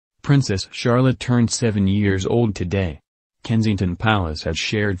Princess Charlotte turned 7 years old today. Kensington Palace has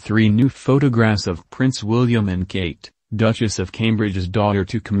shared 3 new photographs of Prince William and Kate, Duchess of Cambridge's daughter,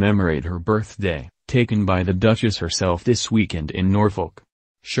 to commemorate her birthday, taken by the Duchess herself this weekend in Norfolk.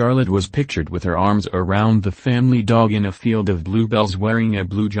 Charlotte was pictured with her arms around the family dog in a field of bluebells, wearing a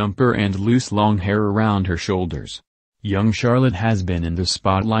blue jumper and loose long hair around her shoulders. Young Charlotte has been in the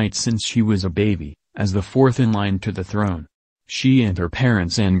spotlight since she was a baby, as the fourth in line to the throne. She and her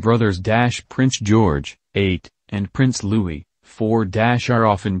parents and brothers Prince George, 8, and Prince Louis, 4, are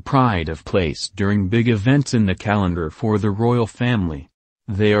often pride of place during big events in the calendar for the royal family.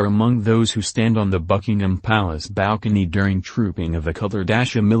 They are among those who stand on the Buckingham Palace balcony during Trooping of the Colour,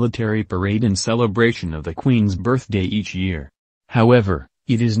 a military parade in celebration of the Queen's birthday each year. However,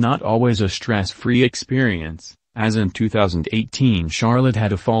 it is not always a stress-free experience, as in 2018 Charlotte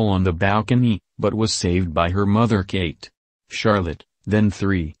had a fall on the balcony, but was saved by her mother Kate. Charlotte, then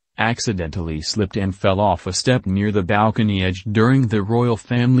 3, accidentally slipped and fell off a step near the balcony edge during the royal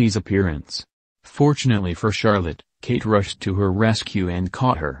family's appearance. Fortunately for Charlotte, Kate rushed to her rescue and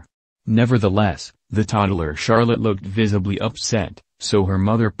caught her. Nevertheless, the toddler Charlotte looked visibly upset, so her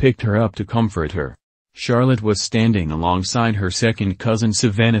mother picked her up to comfort her. Charlotte was standing alongside her second cousin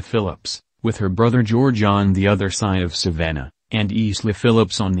Savannah Phillips, with her brother George on the other side of Savannah, and Isla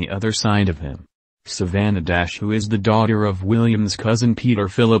Phillips on the other side of him. Savannah, who is the daughter of William's cousin Peter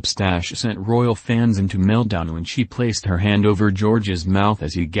Phillips, sent royal fans into meltdown when she placed her hand over George's mouth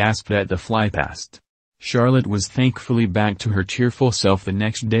as he gasped at the flypast. Charlotte was thankfully back to her cheerful self the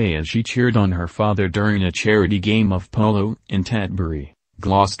next day as she cheered on her father during a charity game of polo in Tetbury,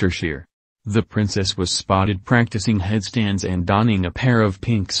 Gloucestershire. The princess was spotted practicing headstands and donning a pair of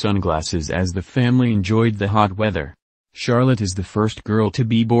pink sunglasses as the family enjoyed the hot weather. Charlotte is the first girl to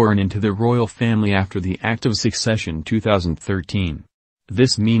be born into the royal family after the Act of Succession 2013.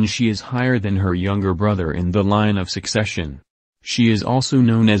 This means she is higher than her younger brother in the line of succession. She is also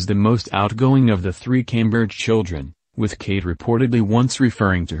known as the most outgoing of the 3 Cambridge children, with Kate reportedly once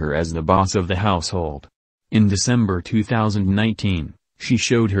referring to her as the boss of the household. In December 2019, she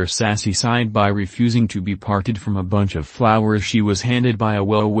showed her sassy side by refusing to be parted from a bunch of flowers she was handed by a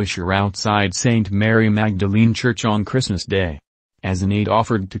well-wisher outside St. Mary Magdalene Church on Christmas Day. As an aide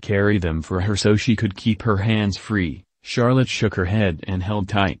offered to carry them for her so she could keep her hands free, Charlotte shook her head and held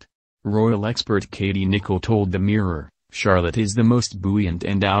tight. Royal expert Katie Nicholl told the Mirror, "Charlotte is the most buoyant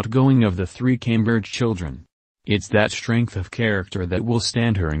and outgoing of the 3 Cambridge children. It's that strength of character that will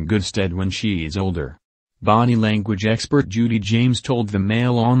stand her in good stead when she is older." Body language expert Judy James told the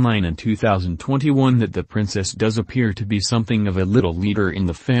Mail Online in 2021 that the princess does appear to be something of a little leader in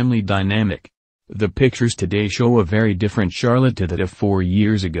the family dynamic. The pictures today show a very different Charlotte to that of 4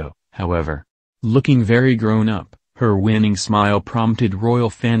 years ago, however. Looking very grown up, her winning smile prompted royal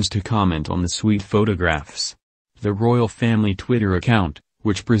fans to comment on the sweet photographs. The royal family Twitter account,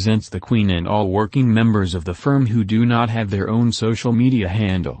 which presents the Queen and all working members of the firm who do not have their own social media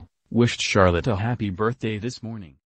handle, wished Charlotte a happy birthday this morning.